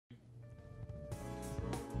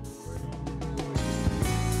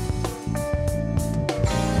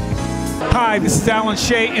Hi, this is Alan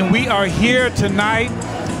Shea, and we are here tonight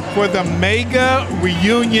for the mega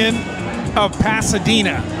reunion of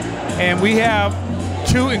Pasadena. And we have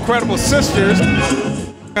two incredible sisters.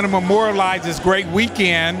 We're going to memorialize this great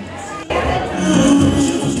weekend.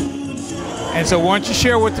 And so why don't you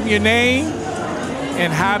share with them your name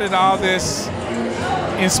and how did all this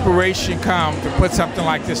inspiration come to put something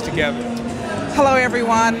like this together? Hello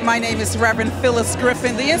everyone, my name is Reverend Phyllis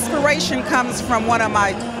Griffin. The inspiration comes from one of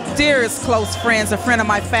my dearest close friends, a friend of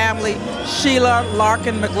my family, Sheila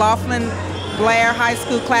Larkin McLaughlin, Blair High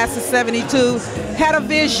School class of 72, had a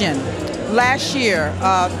vision last year,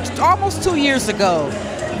 almost 2 years ago,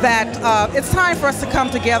 that it's time for us to come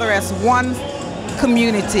together as one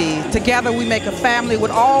community. Together we make a family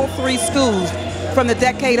with all three schools from the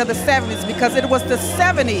decade of the 70s, because it was the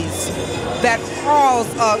 70s that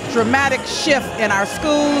caused a dramatic shift in our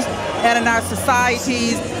schools and in our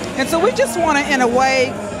societies. And so we just want to, in a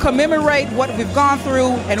way, commemorate what we've gone through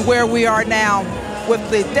and where we are now with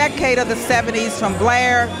the decade of the 70s from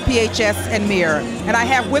Blair, PHS, and Mirror. And I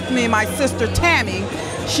have with me my sister Tammy.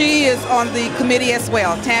 She is on the committee as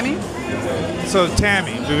well. Tammy? So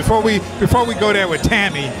Tammy, before we go there with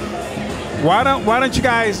Tammy, why don't you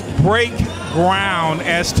guys break ground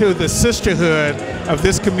as to the sisterhood of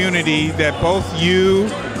this community, that both you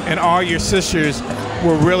and all your sisters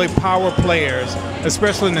were really power players,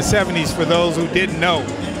 especially in the 70s for those who didn't know.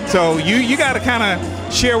 So you got to kind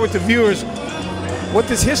of share with the viewers what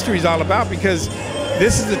this history is all about, because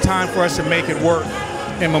this is the time for us to make it work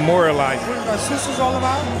and memorialize it. What are sisters all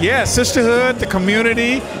about? Yeah, sisterhood, the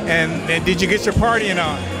community, and did you get your partying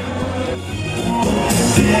on?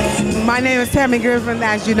 My name is Tammy Griffin,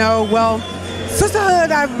 as you know. Well,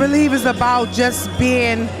 sisterhood, I believe, is about just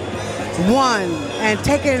being one and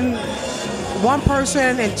taking one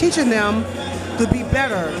person and teaching them to be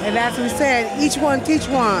better. And as we said, each one teach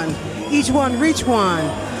one, each one reach one.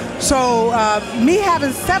 So me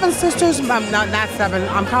having 7 sisters, not 7,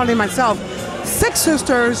 I'm counting myself, 6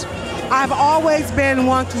 sisters, I've always been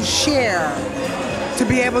one to share, to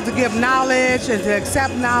be able to give knowledge and to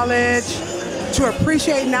accept knowledge, to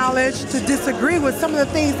appreciate knowledge, to disagree with some of the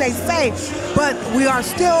things they say, but we are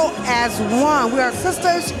still as one. We are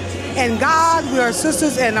sisters in God, we are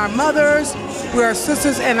sisters in our mothers, we are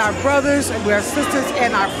sisters in our brothers, and we are sisters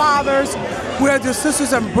in our fathers. We are just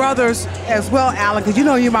sisters and brothers as well, Alan, because you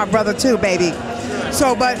know you're my brother too, baby.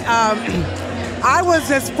 So, but I was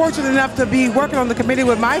just fortunate enough to be working on the committee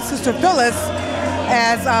with my sister Phyllis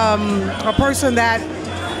as a person that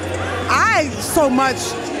I so much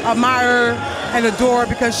admire and adore,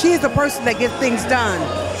 because she's the person that gets things done.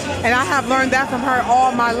 And I have learned that from her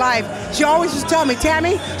all my life. She always just tell me,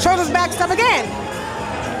 Tammy, shoulders back, step again.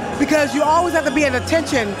 Because you always have to be at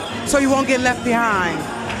attention so you won't get left behind.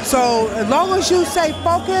 So as long as you stay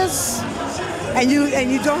focused and you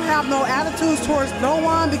don't have no attitudes towards no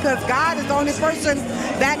one, because God is the only person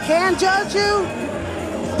that can judge you,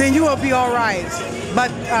 then you will be all right.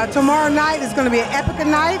 But tomorrow night is going to be an epic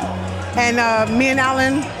night. And me and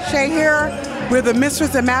Alan Shea here, we're the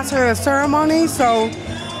mistress and master of ceremony, so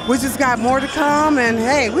we just got more to come, and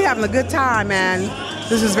hey, we're having a good time, man.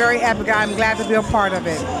 This is very epic. I'm glad to be a part of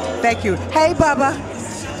it. Thank you. Hey, Bubba.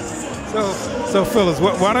 So Phyllis,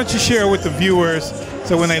 why don't you share with the viewers,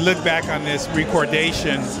 so when they look back on this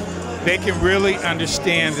recordation, they can really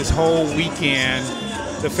understand this whole weekend,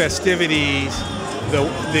 the festivities, the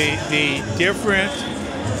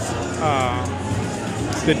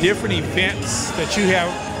different events that you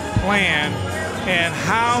have planned, and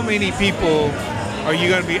how many people are you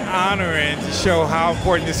going to be honoring to show how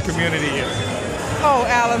important this community is? Oh,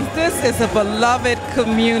 Alan, this is a beloved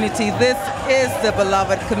community. This is the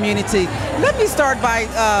beloved community. Let me start by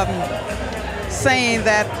saying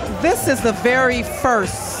that this is the very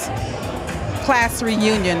first class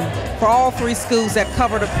reunion for all 3 schools that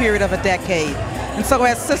covered a period of a decade. And so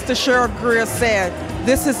as Sister Cheryl Greer said,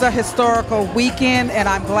 this is a historical weekend, and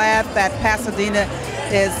I'm glad that Pasadena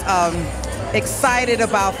is excited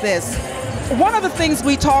about this. One of the things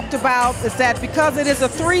we talked about is that because it is a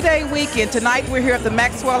 3-day weekend, tonight we're here at the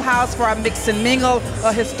Maxwell House for our Mix and Mingle,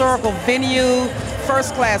 a historical venue,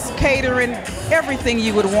 first-class catering, everything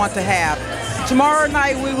you would want to have. Tomorrow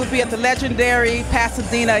night we will be at the legendary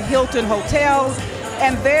Pasadena Hilton Hotel,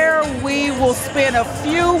 and there we will spend a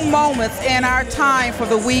few moments in our time for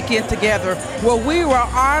the weekend together, where we will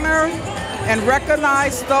honor and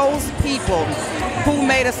recognize those people who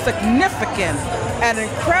made a significant and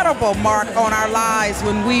incredible mark on our lives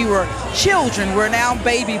when we were children. We're now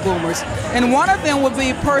baby boomers. And one of them would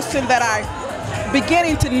be a person that I'm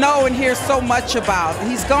beginning to know and hear so much about.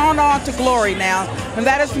 He's gone on to glory now, and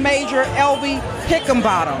that is Major Elby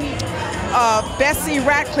Hickenbottom. Bessie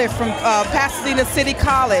Ratcliffe from Pasadena City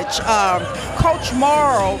College, Coach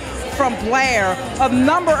Morrow from Blair. A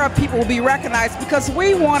number of people will be recognized because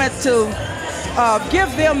we wanted to give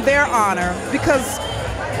them their honor, because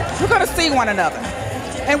we're going to see one another.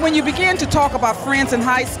 And when you begin to talk about friends in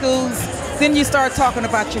high schools, then you start talking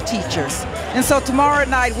about your teachers. And so tomorrow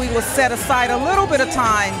night we will set aside a little bit of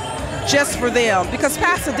time just for them, because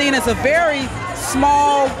Pasadena is a very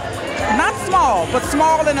small, not small, but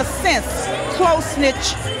small in a sense,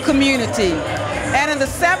 close-knit community. And in the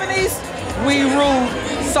 70s, we ruled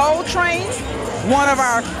Soul Train. One of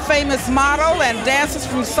our famous model and dancers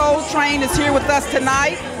from Soul Train is here with us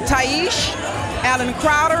tonight, Taish, Alan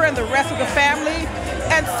Crowder, and the rest of the family.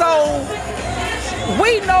 And so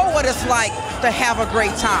we know what it's like to have a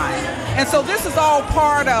great time. And so this is all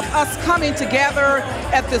part of us coming together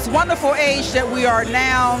at this wonderful age that we are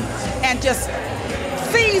now, and just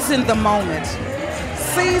seizing the moment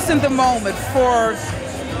for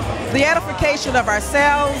the edification of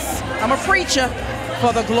ourselves. I'm a preacher.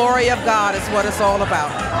 For the glory of God is what it's all about.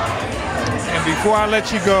 And before I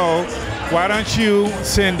let you go, why don't you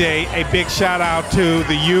send a big shout out to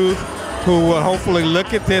the youth who will hopefully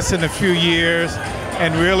look at this in a few years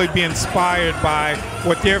and really be inspired by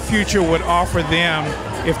what their future would offer them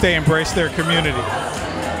if they embrace their community.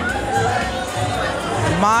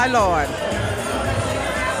 My Lord,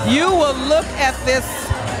 you will look at this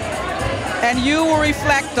and you will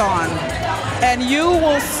reflect on, and you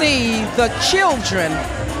will see the children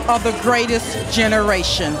of the greatest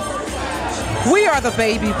generation. We are the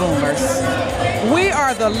baby boomers. We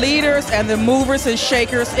are the leaders and the movers and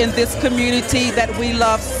shakers in this community that we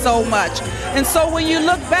love so much. And so when you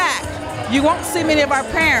look back, you won't see many of our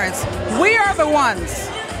parents. We are the ones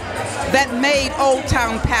that made Old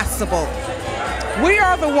Town passable. We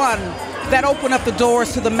are the one that opened up the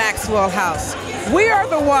doors to the Maxwell House. We are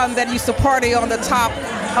the one that used to party on the top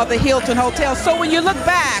of the Hilton Hotel. So when you look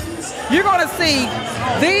back, you're going to see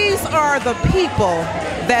these are the people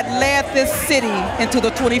that led this city into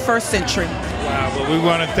the 21st century. Wow, well, we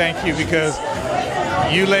want to thank you, because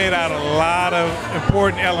you laid out a lot of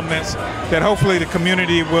important elements that hopefully the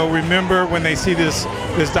community will remember when they see this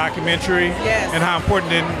documentary. Yes. And how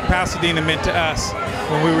important Pasadena meant to us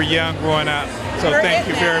when we were young growing up. So thank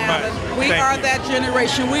you very much. We are that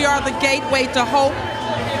generation. We are the gateway to hope.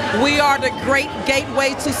 We are the great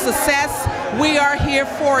gateway to success. We are here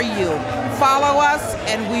for you. Follow us,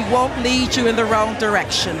 and we won't lead you in the wrong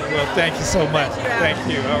direction. Well, thank you so much. Thank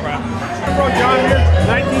you. All right. John here,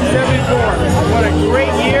 1974. What a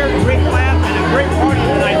great year, great class, and a great party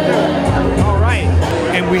tonight, too. All right.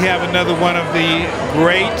 And we have another one of the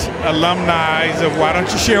great alumni of, why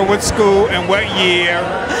don't you share what school and what year?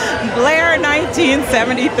 Blair,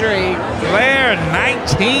 1973. Blair,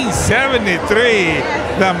 1973.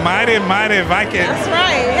 The mighty, mighty Vikings. That's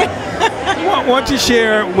right. Why don't you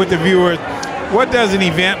share with the viewers, what does an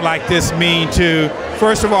event like this mean to,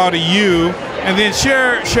 first of all, to you, and then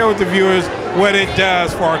share with the viewers what it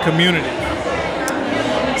does for our community?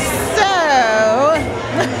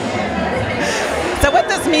 So what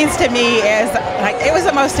this means to me is, like, it was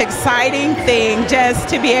the most exciting thing just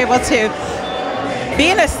to be able to be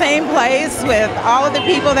in the same place with all of the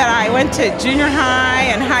people that I went to junior high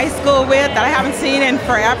and high school with, that I haven't seen in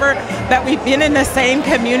forever, that we've been in the same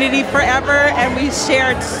community forever, and we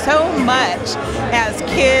shared so much as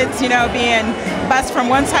kids, you know, being bused from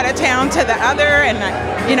one side of town to the other, and,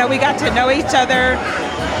 you know, we got to know each other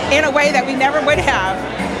in a way that we never would have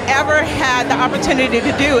ever had the opportunity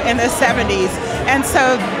to do in the 70s. And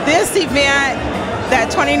so this event, that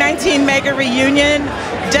 2019 Mega Reunion,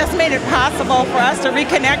 just made it possible for us to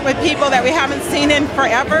reconnect with people that we haven't seen in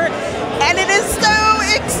forever. And it is so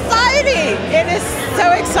exciting. It is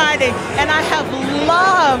so exciting. And I have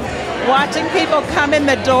loved watching people come in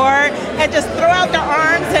the door and just throw out their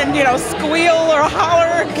arms and, you know, squeal or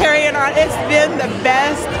holler, carrying on. It's been the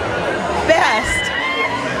best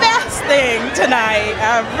thing tonight.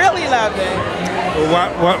 I really loved it.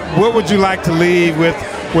 What would you like to leave with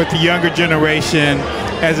the younger generation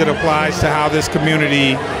as it applies to how this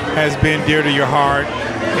community has been dear to your heart,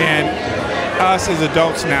 and us as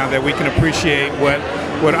adults now, that we can appreciate what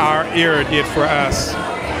our era did for us,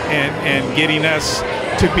 and getting us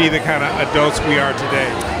to be the kind of adults we are today?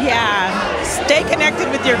 Yeah, stay connected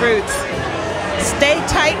with your roots. Stay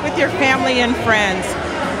tight with your family and friends.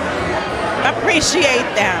 Appreciate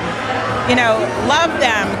them. You know, love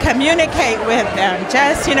them, communicate with them.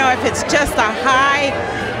 Just, you know, if it's just a hi,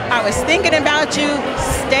 I was thinking about you,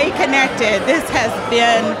 stay connected. This has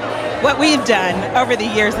been what we've done over the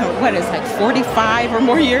years. What is like 45 or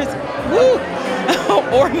more years? Woo!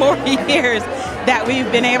 Or more years. that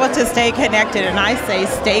we've been able to stay connected, and I say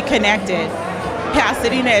stay connected.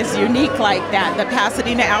 Pasadena is unique like that. The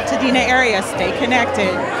Pasadena-Altadena area, stay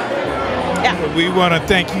connected. Yeah. We want to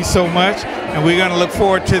thank you so much, and we're going to look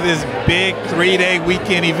forward to this big 3-day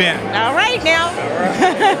weekend event. All right now. All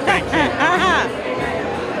right. Thank you.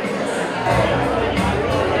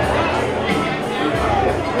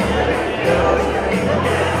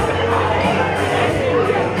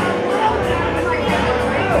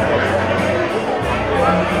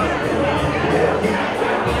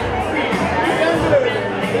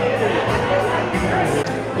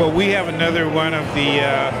 Well, we have another one of the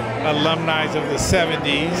alumni of the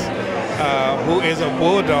 70s who is a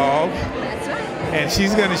Bulldog. That's right. And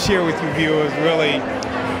she's going to share with you viewers really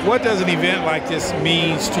what does an event like this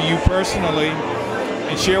means to you personally,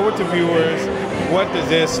 and share with the viewers what does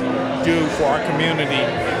this do for our community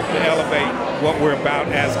to elevate what we're about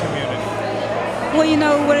as a community. Well, you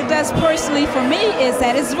know, what it does personally for me is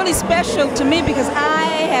that it's really special to me because I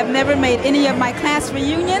have never made any of my class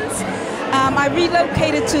reunions. I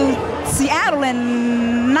relocated to Seattle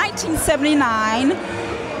in 1979.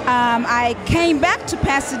 I came back to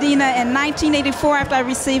Pasadena in 1984 after I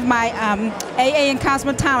received my AA in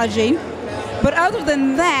cosmetology. But other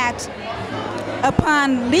than that,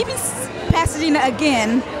 upon leaving Pasadena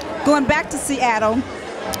again, going back to Seattle,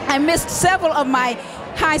 I missed several of my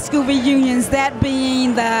high school reunions, that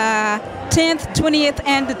being the 10th, 20th,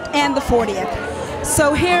 and the 40th.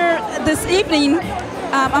 So here this evening,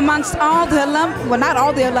 amongst all the well, not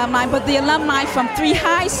all the alumni, but the alumni from 3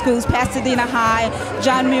 high schools, Pasadena High,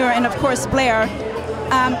 John Muir, and of course Blair.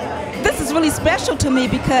 This is really special to me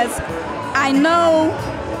because I know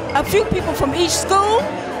a few people from each school,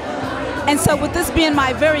 and so with this being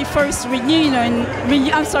my very first reunion,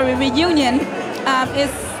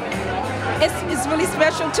 it's really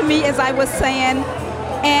special to me, as I was saying,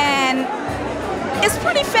 and it's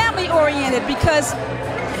pretty family oriented because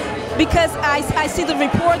I see the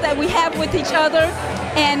rapport that we have with each other,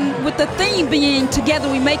 and with the theme being together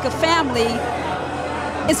we make a family,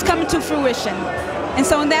 it's coming to fruition. And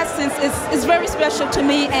so in that sense, it's very special to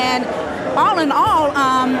me, and all in all,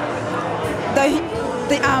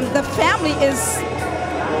 the family is,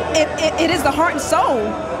 it is the heart and soul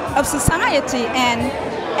of society,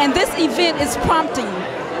 and this event is prompting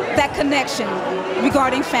that connection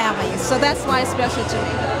regarding families. So that's why it's special to me.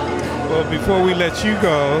 Well, before we let you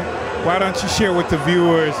go, why don't you share with the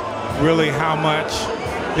viewers really how much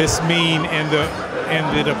this means in the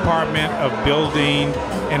Department of Building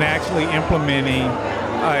and actually implementing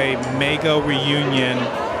a mega reunion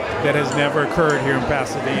that has never occurred here in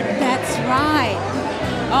Pasadena. That's right.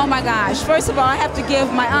 Oh my gosh. First of all, I have to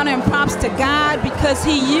give my honor and props to God because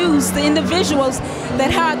He used the individuals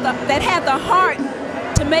that had the heart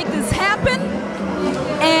to make this happen.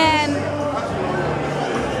 And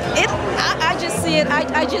I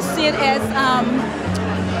just see it as,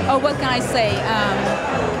 what can I say?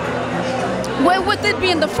 Well, with it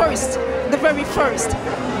being the very first,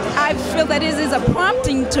 I feel that it is a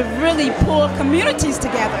prompting to really pull communities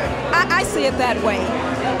together. I see it that way.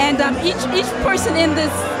 And each person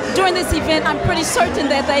during this event, I'm pretty certain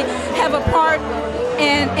that they have a part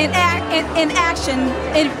in action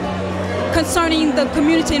concerning the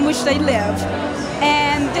community in which they live.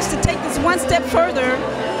 And just to take this one step further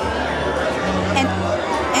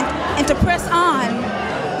and to press on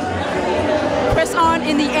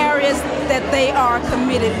in the areas that they are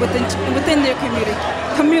committed within their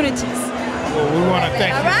communities. Well, we want to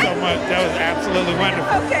thank you so much. That was absolutely wonderful.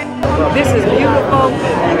 Okay. This is beautiful.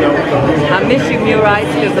 I miss you, Murites,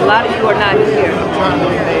 because a lot of you are not here.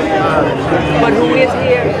 But who is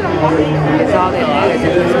here is all that matters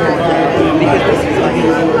at this point, because this is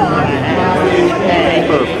amazing.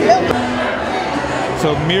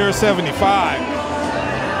 So Mirror 75.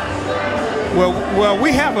 Well,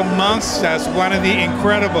 we have amongst us one of the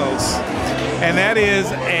Incredibles, and that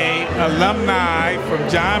is a alumni from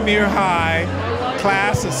John Muir High,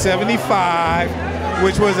 class of 75,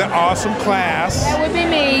 which was an awesome class. That would be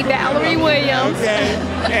me, Valerie Williams. Okay,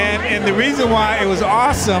 and the reason why it was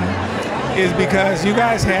awesome is because you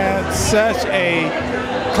guys had such a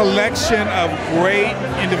collection of great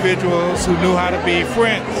individuals who knew how to be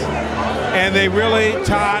friends, and they really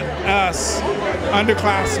taught us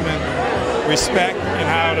underclassmen respect and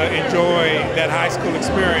how to enjoy that high school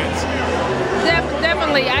experience.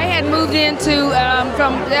 Definitely. I had moved into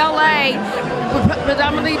from LA,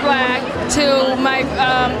 predominantly black, to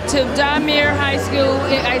John Muir High School.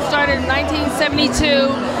 I started in 1972.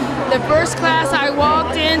 The first class I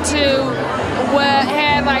walked into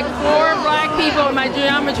had like 4 black people in my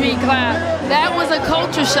geometry class. That was a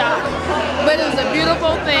culture shock, but it was a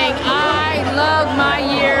beautiful thing. I loved my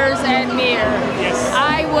years at Mir. Yes.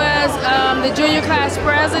 I was the junior class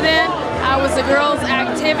president. I was the girls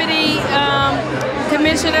activity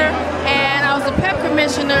commissioner, and I was the PEP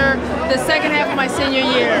commissioner the second half of my senior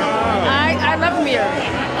year. I loved Mir.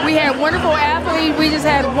 We had wonderful athletes. We just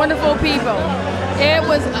had wonderful people. It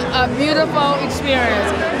was a beautiful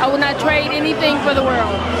experience. I would not trade anything for the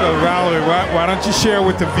world. So Valerie, why don't you share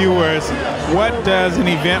with the viewers, what does an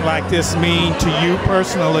event like this mean to you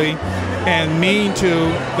personally and mean to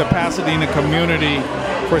the Pasadena community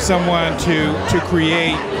for someone to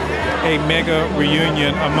create a mega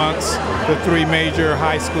reunion amongst the 3 major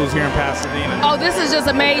high schools here in Pasadena? Oh, this is just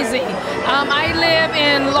amazing. I live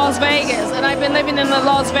in Las Vegas, and I've been living in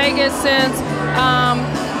Las Vegas since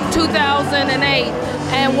 2008,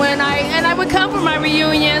 and I would come for my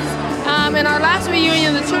reunions. In our last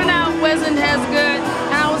reunion, the turnout wasn't as good,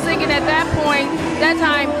 and I was thinking at that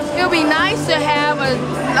time, it would be nice to have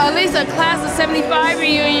at least a class of 75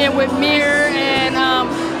 reunion with Mir and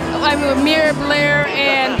with Mir, Blair,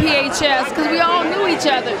 and PHS, because we all knew each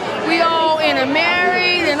other. We all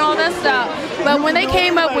intermarried and all that stuff. But when they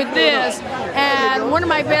came up with this, and one of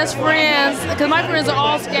my best friends, because my friends are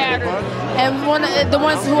all scattered, and the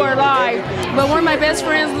ones who are alive, but one of my best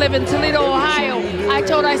friends live in Toledo, Ohio.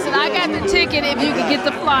 I said, I got the ticket if you could get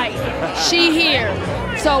the flight. She here.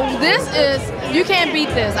 So this is, you can't beat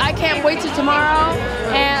this. I can't wait till tomorrow,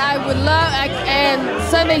 and I would love, and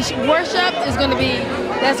Sunday worship is going to be,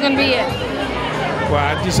 that's going to be it. Well,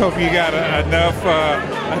 I just hope you got enough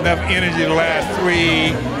energy to last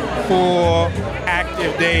 3 full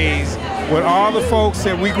active days with all the folks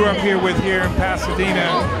that we grew up here with here in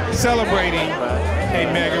Pasadena celebrating a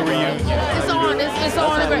mega reunion. It's on.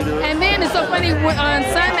 And then it's so funny, on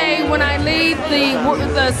Sunday when I leave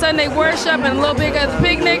the Sunday worship and a little bit of the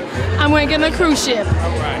picnic, I'm going to get on a cruise ship.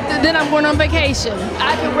 Right. Then I'm going on vacation.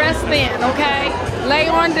 I can rest then, okay? Lay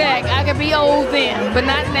on deck. I could be old then, but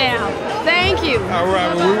not now. Thank you. All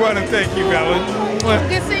right. Well, we want to thank you, Valerie.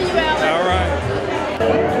 Good seeing you, Valerie. All right.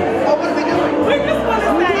 Oh, what are we doing? We just want to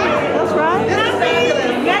say. That's right. This is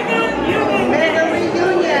fabulous. Mega reunion. Mega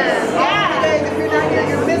reunion. Yeah. Days, if you're not here,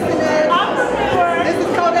 you're missing it. This is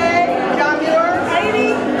Kodak, John Muir.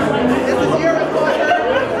 Heidi. This is your reporter.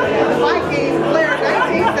 The Vikings, Blair,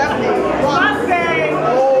 1970. Mustang.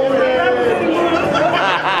 Oh,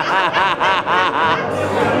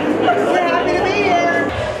 we're happy to be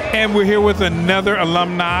here. And we're here with another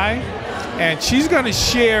alumni, and she's going to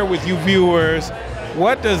share with you viewers,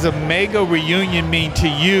 what does a mega reunion mean to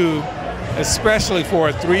you, especially for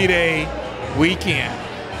a 3-day weekend?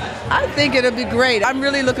 I think it'll be great. I'm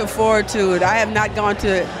really looking forward to it. I have not gone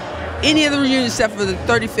to any of the reunions except for the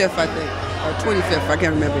 35th, I think, or 25th, I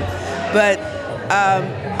can't remember. But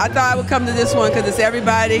I thought I would come to this one because it's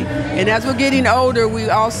everybody. And as we're getting older, we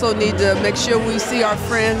also need to make sure we see our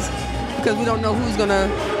friends because we don't know who's going to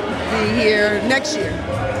be here next year.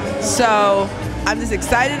 So I'm just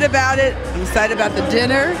excited about it. I'm excited about the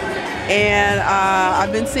dinner. And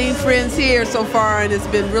I've been seeing friends here so far, and it's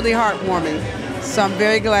been really heartwarming. So I'm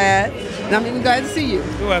very glad. And I'm even glad to see you.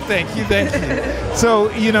 Well, thank you.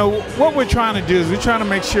 So, you know, what we're trying to do is we're trying to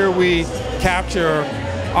make sure we capture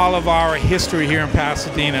all of our history here in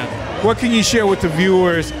Pasadena. What can you share with the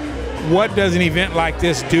viewers? What does an event like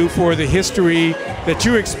this do for the history that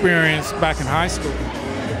you experienced back in high school?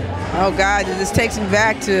 Oh God, it just takes me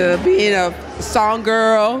back to being a song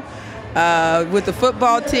girl with the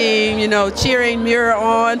football team, you know, cheering Mir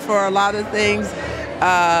on for a lot of things.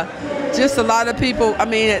 Just a lot of people. I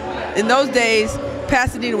mean, in those days,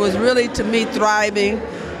 Pasadena was really, to me, thriving.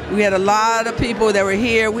 We had a lot of people that were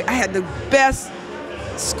here. I had the best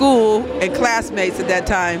school and classmates at that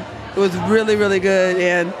time. It was really, really good.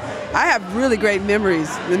 And I have really great memories,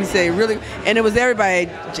 let me say, really. And it was everybody,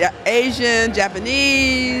 Asian,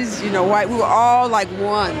 Japanese, you know, white. We were all like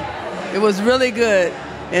one. It was really good.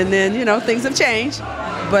 And then, you know, things have changed.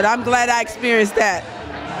 But I'm glad I experienced that,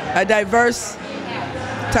 a diverse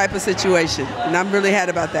type of situation. And I'm really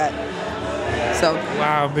happy about that. So.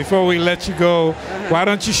 Wow, before we let you go, why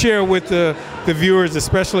don't you share with the viewers,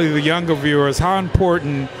 especially the younger viewers, how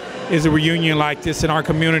important is a reunion like this in our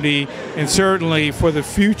community, and certainly for the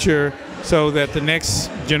future, so that the next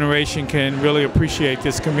generation can really appreciate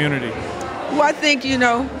this community? Well, I think, you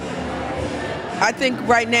know,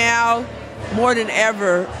 right now, more than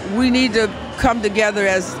ever, we need to come together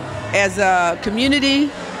as a community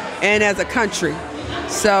and as a country.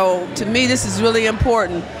 So to me, this is really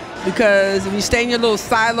important, because if you stay in your little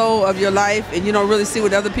silo of your life and you don't really see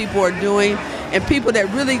what other people are doing, and people that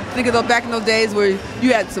really think of those back in those days where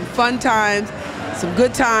you had some fun times, some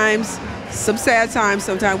good times, some sad times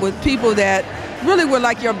sometimes with people that really were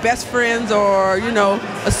like your best friends or, you know,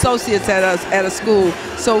 associates at a school.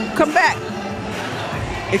 So come back,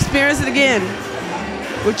 experience it again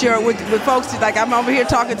with folks. Like I'm over here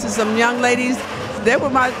talking to some young ladies. They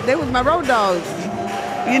was my road dogs,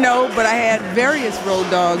 you know. But I had various road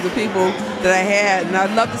dogs of people that I had, and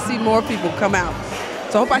I'd love to see more people come out.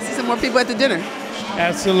 So I hope I see some more people at the dinner.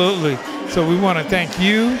 Absolutely. So we want to thank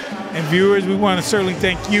you, and viewers, we want to certainly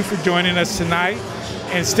thank you for joining us tonight.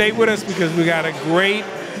 And stay with us because we got a great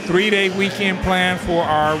 3-day weekend planned for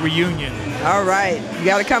our reunion. All right, you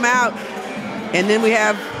got to come out, and then we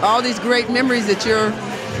have all these great memories that you're.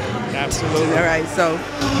 Absolutely. All right, so.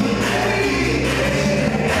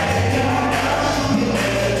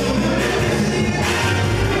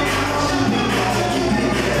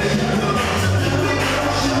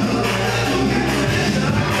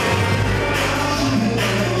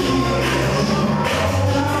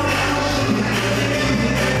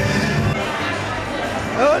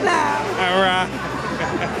 Oh, now. All right.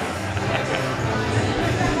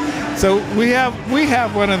 So we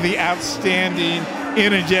have one of the outstanding,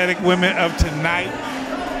 energetic women of tonight,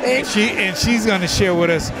 and she's going to share with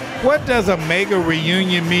us what does a mega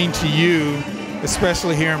reunion mean to you,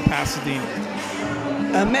 especially here in Pasadena.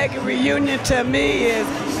 A mega reunion to me is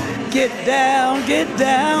get down,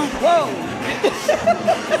 whoa,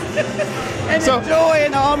 and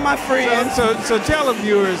enjoying all my friends. So tell the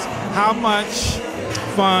viewers how much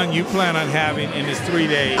fun you plan on having in this 3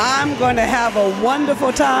 days. I'm going to have a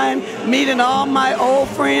wonderful time meeting all my old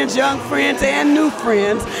friends, young friends, and new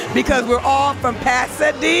friends because we're all from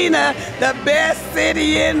Pasadena, the best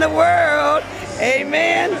city in the world.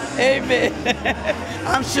 Amen. Amen.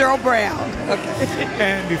 I'm Cheryl Brown. Okay.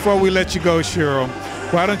 And before we let you go, Cheryl,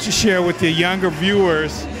 why don't you share with the younger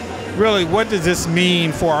viewers, really, what does this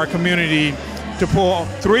mean for our community to pull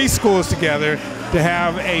 3 schools together to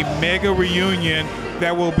have a mega reunion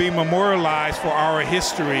that will be memorialized for our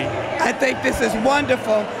history? I think this is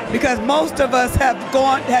wonderful because most of us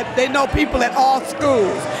they know people at all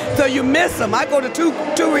schools. So you miss them. I go to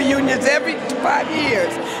two reunions every 5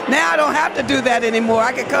 years. Now I don't have to do that anymore.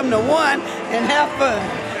 I can come to one and have fun.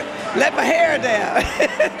 Let my hair down.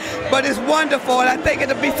 But it's wonderful, and I think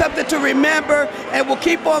it'll be something to remember, and we'll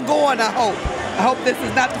keep on going, I hope. I hope this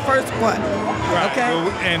is not the first one. Right. Okay? Well,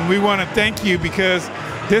 and we want to thank you because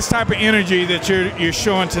this type of energy that you're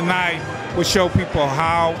showing tonight will show people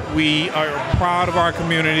how we are proud of our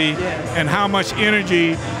community and how much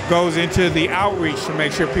energy goes into the outreach to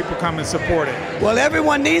make sure people come and support it. Well,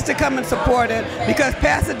 everyone needs to come and support it because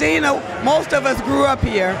Pasadena, most of us grew up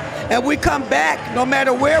here, and we come back. No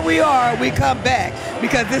matter where we are, we come back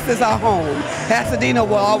because this is our home. Pasadena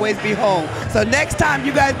will always be home. So next time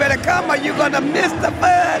you guys better come or you're going to miss the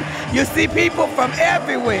fun. You'll see people from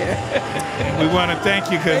everywhere. We want to thank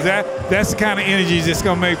you because that's the kind of energy that's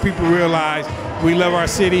going to make people realize we love our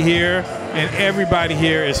city here and everybody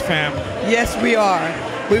here is family. Yes, we are.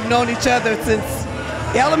 We've known each other since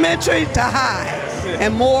elementary to high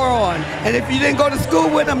and more on. And if you didn't go to school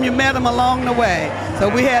with them, you met them along the way. So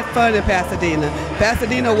we had fun in Pasadena.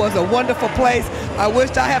 Pasadena was a wonderful place. I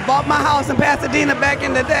wished I had bought my house in Pasadena back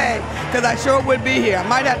in the day because I sure would be here. I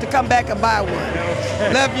might have to come back and buy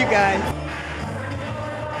one. Love you guys.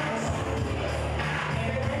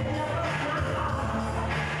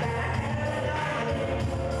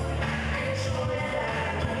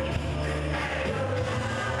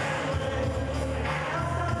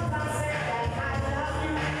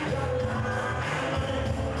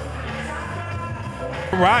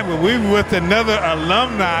 Right, well, we're with another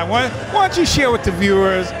alumni. Why don't you share with the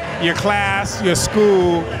viewers your class, your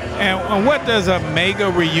school, and what does a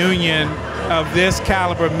mega reunion of this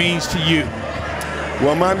caliber means to you?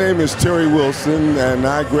 Well, my name is Terry Wilson, and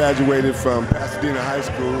I graduated from Pasadena High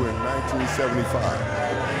School in 1975.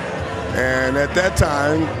 And at that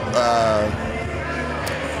time,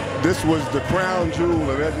 this was the crown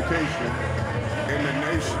jewel of education in the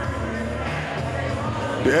nation.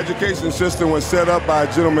 The education system was set up by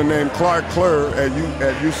a gentleman named Clark Clure at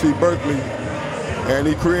UC Berkeley, and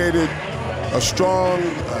he created a strong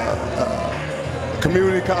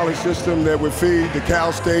community college system that would feed the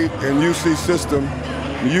Cal State and UC system.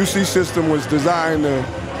 The UC system was designed to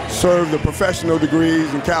serve the professional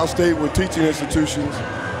degrees, and Cal State were teaching institutions.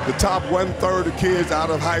 The top 1/3 of kids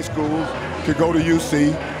out of high school could go to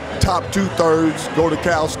UC, top 2/3 go to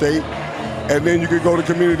Cal State, and then you could go to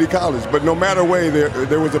community college. But no matter way,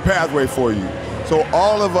 there was a pathway for you. So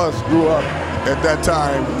all of us grew up at that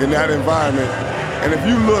time in that environment. And if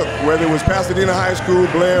you look, whether it was Pasadena High School,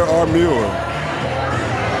 Blair, or Muir,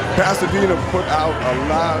 Pasadena put out a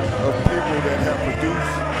lot of people that have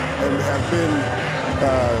produced and have been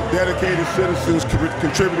dedicated citizens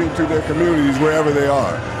contributing to their communities wherever they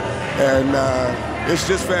are. And it's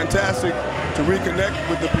just fantastic to reconnect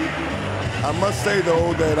with the people. I must say,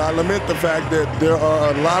 though, that I lament the fact that there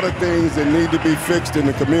are a lot of things that need to be fixed in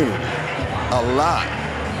the community. A lot.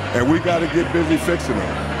 And we got to get busy fixing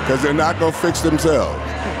them, because they're not going to fix themselves.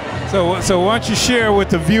 So why don't you share with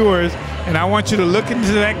the viewers, and I want you to look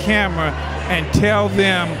into that camera and tell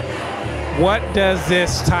them, what does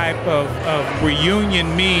this type of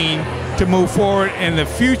reunion mean to move forward in the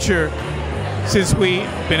future, since we've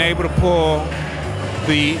been able to pull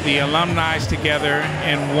the alumni together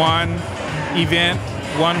in one event,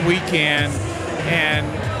 one weekend, and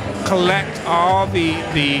collect all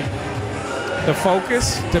the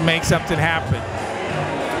focus to make something happen?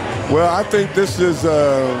 Well, I think this is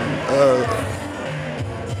a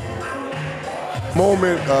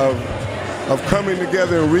moment of coming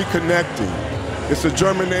together and reconnecting. It's a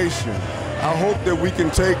germination. I hope that we can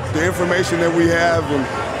take the information that we have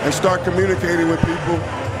and start communicating with people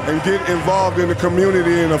and get involved in the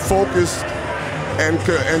community in a focused and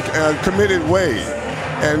committed way.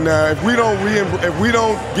 And if we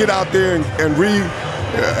don't get out there and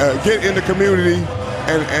get in the community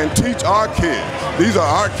and teach our kids, these are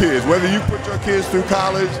our kids, whether you put your kids through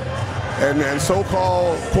college and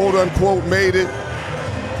so-called quote-unquote made it,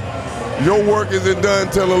 your work isn't done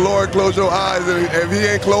until the Lord close your eyes, and if he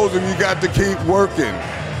ain't closing, you got to keep working.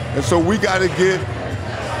 And so we got to get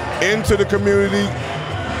into the community,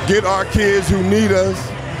 get our kids who need us,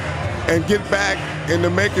 and get back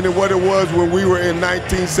into making it what it was when we were in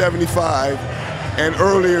 1975 and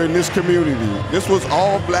earlier in this community. This was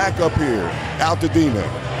all black up here, Altadena,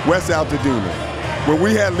 West Altadena. When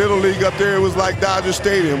we had Little League up there, it was like Dodger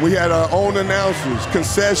Stadium. We had our own announcers,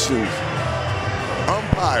 concessions,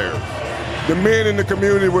 umpires. The men in the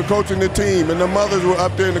community were coaching the team, and the mothers were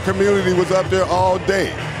up there, and the community was up there all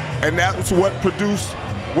day. And that's what produced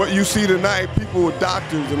what you see tonight, people with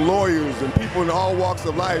doctors and lawyers and people in all walks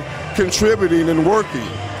of life contributing and working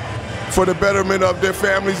for the betterment of their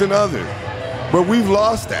families and others. But we've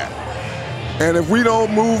lost that. And if we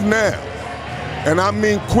don't move now, and I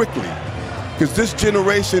mean quickly, because this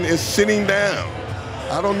generation is sitting down.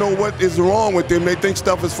 I don't know what is wrong with them. They think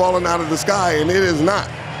stuff is falling out of the sky, and it is not.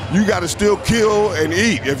 You got to still kill and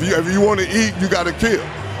eat. If you want to eat, you got to kill.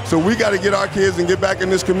 So we got to get our kids and get back in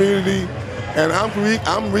this community, and I'm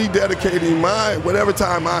rededicating my whatever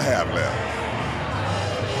time I have left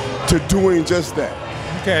to doing just that.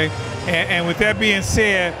 Okay, and with that being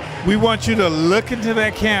said, we want you to look into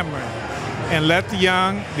that camera and let the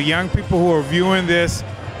young people who are viewing this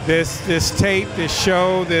tape, this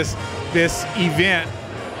show, this event,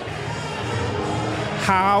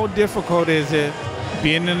 how difficult is it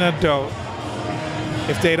being an adult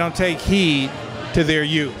if they don't take heed to their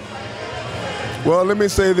youth? Well, let me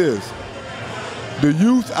say this. The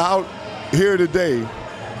youth out here today,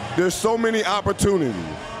 there's so many opportunities.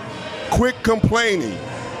 Quit complaining.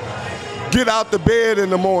 Get out the bed in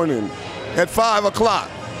the morning at 5 o'clock.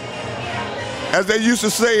 As they used to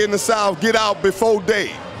say in the South, get out before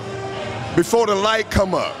day, before the light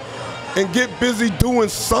come up, and get busy doing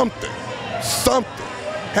something.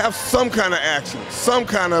 Have some kind of action, some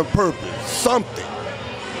kind of purpose, something.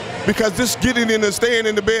 Because just getting in and staying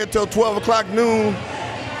in the bed till 12 o'clock noon,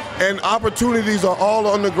 and opportunities are all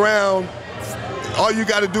on the ground. All you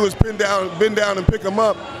got to do is bend down and pick them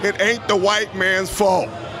up. It ain't the white man's fault.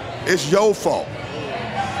 It's your fault.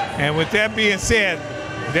 And with that being said,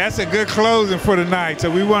 that's a good closing for tonight. So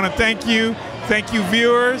we want to thank you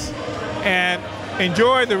viewers, and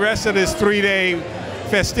enjoy the rest of this 3-day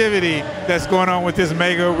festivity that's going on with this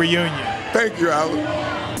mega reunion. Thank you, Alan.